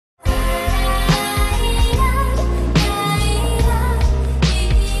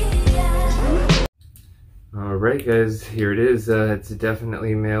Alright guys, here it is. It's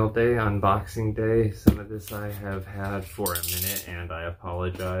definitely mail day, unboxing day. Some of this I have had for a minute, and I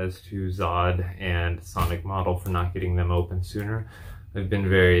apologize to Zod and Sonic Model for not getting them open sooner. I've been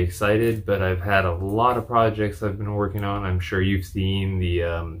very excited, but I've had a lot of projects I've been working on. I'm sure you've seen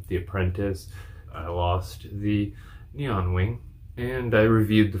the Apprentice. I lost the Neon Wing, and I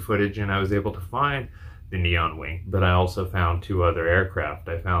reviewed the footage, and I was able to find the Neon Wing, but I also found two other aircraft.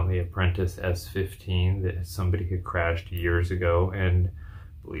 I found the Apprentice S-15 that somebody had crashed years ago, and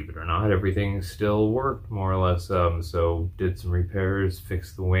believe it or not, everything still worked more or less. So did some repairs,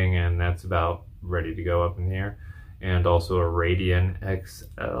 fixed the wing, and that's about ready to go up in the air. And also a Radian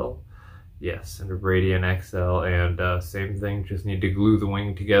XL. Yes, and a Radian XL, and same thing, just need to glue the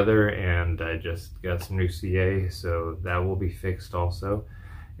wing together, and I just got some new CA, so that will be fixed also.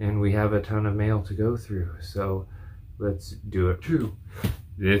 And we have a ton of mail to go through, so let's do it too.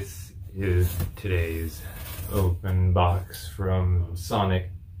 This is today's open box from Sonic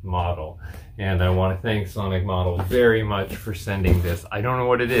Model, and I want to thank Sonic Model very much for sending this. I don't know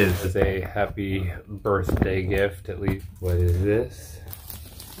what it is. It's a happy birthday gift, at least. What is this?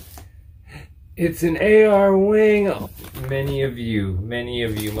 It's an AR wing. Many of you,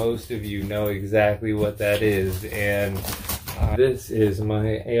 most of you know exactly what that is, and this is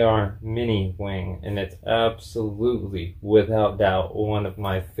my AR mini wing, and it's absolutely, without doubt, one of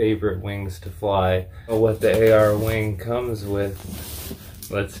my favorite wings to fly. What the AR wing comes with,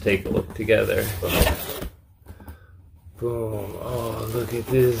 let's take a look together. Boom. Oh, look at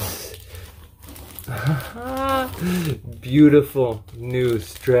this. Beautiful new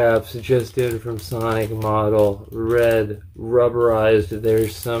straps just in from Sonic Model. Red, rubberized.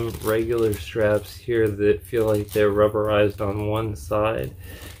 There's some regular straps here that feel like they're rubberized on one side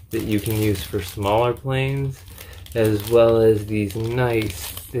that you can use for smaller planes, as well as these nice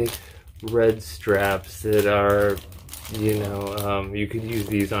thick red straps that are, you know, you could use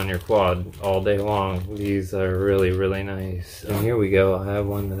these on your quad all day long. These are really, really nice. And here we go. I have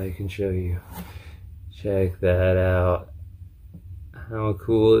one that I can show you. Check that out. How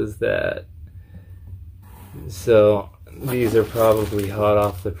cool is that? So these are probably hot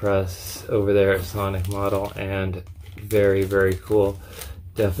off the press over there at Sonic Model, and very, very cool.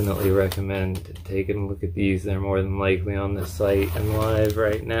 Definitely recommend taking a look at these. They're more than likely on the site and live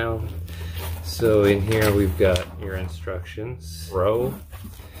right now. So in here we've got your instructions. Row.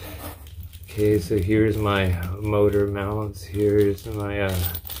 Okay, so here's my motor mounts. Here's my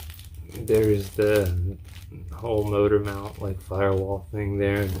there's the whole motor mount, like firewall thing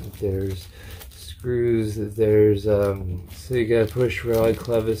there. There's screws. There's so you got push rod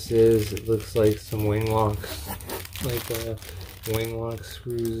clevises. It looks like some wing locks, like wing lock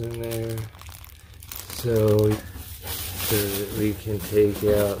screws in there, so that we can take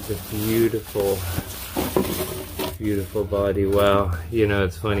out the beautiful body. Wow, you know,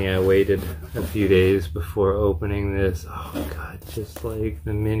 it's funny, I waited a few days before opening this. Oh god, just like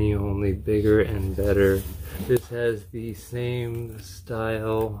the Mini, only bigger and better. This has the same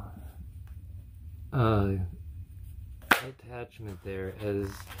style attachment there as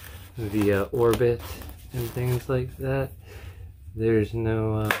the Orbit and things like that. There's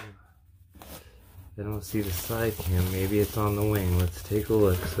no I don't see the side cam. Maybe it's on the wing. Let's take a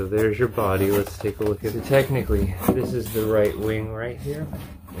look. So there's your body. Let's take a look at it. So technically, this is the right wing right here,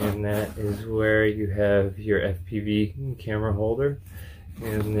 and that is where you have your FPV camera holder.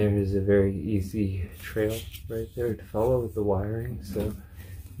 And there's a very easy trail right there to follow with the wiring, so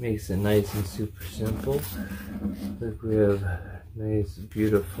makes it nice and super simple. Look, we have nice,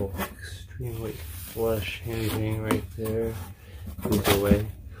 beautiful, extremely flush hinging right there. Either way.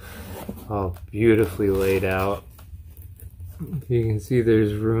 All beautifully laid out. You can see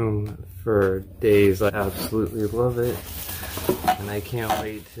there's room for days. I absolutely love it, and I can't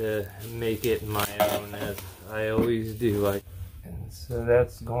wait to make it my own, as I always do. And so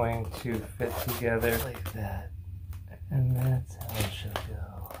that's going to fit together like that, and that's how it should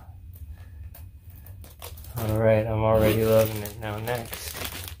go. Alright, I'm already loving it. Now next,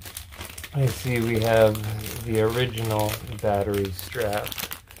 I see we have the original battery strap.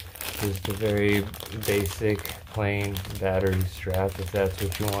 This is the very basic plain battery strap, if that's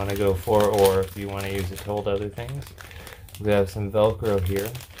what you want to go for, or if you want to use it to hold other things. We have some Velcro here,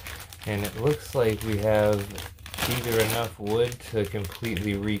 and it looks like we have either enough wood to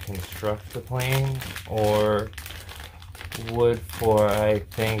completely reconstruct the plane, or wood for, I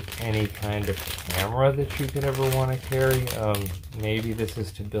think, any kind of camera that you could ever want to carry. Maybe this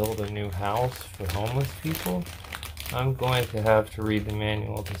is to build a new house for homeless people. I'm going to have to read the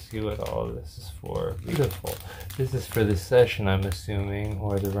manual to see what all of this is for. Beautiful. This is for the session, I'm assuming,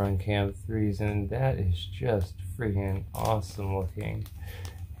 or the Run Cam 3s, and that is just freaking awesome looking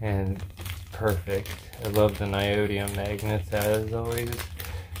and perfect. I love the niobium magnets as always.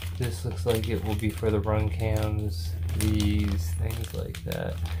 This looks like it will be for the Run Cams, these things like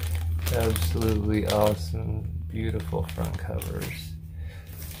that. Absolutely awesome, beautiful front covers.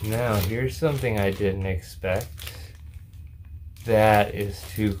 Now here's something I didn't expect. That is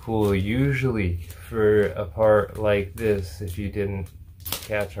too cool. Usually for a part like this, if you didn't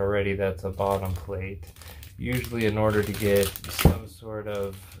catch already, that's a bottom plate. Usually in order to get some sort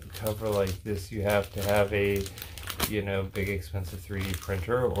of cover like this, you have to have a, you know, big expensive 3D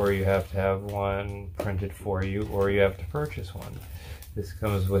printer, or you have to have one printed for you, or you have to purchase one. This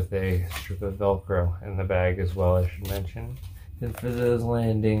comes with a strip of Velcro in the bag as well, I should mention. And for those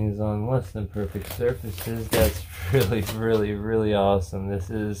landings on less than perfect surfaces, that's really awesome.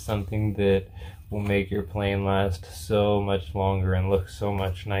 This is something that will make your plane last so much longer and look so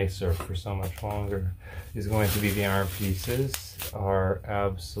much nicer for so much longer. Is going to be the arm pieces. Are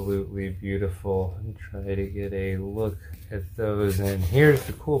absolutely beautiful. And try to get a look at those. And here's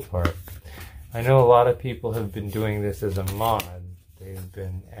the cool part. I know a lot of people have been doing this as a mod. They've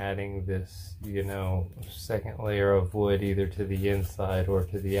been adding this, you know, second layer of wood either to the inside or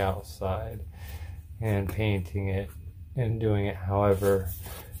to the outside and painting it and doing it however.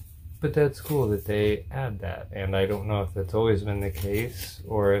 But that's cool that they add that, and I don't know if that's always been the case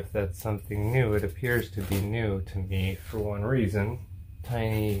or if that's something new. It appears to be new to me for one reason.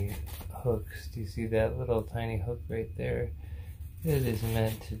 Tiny hooks. Do you see that little tiny hook right there? It is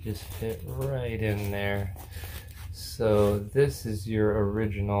meant to just fit right in there. So this is your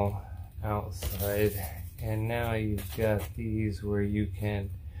original outside, and now you've got these where you can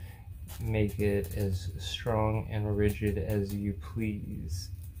make it as strong and rigid as you please.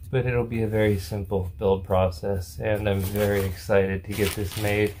 But it'll be a very simple build process, and I'm very excited to get this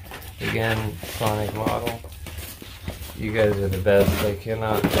made. Again, Sonic model, you guys are the best. I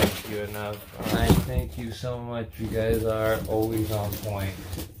cannot thank you enough. I thank you so much. You guys are always on point.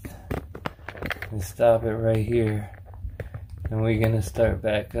 And stop it right here, and we're gonna start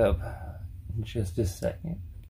back up in just a second.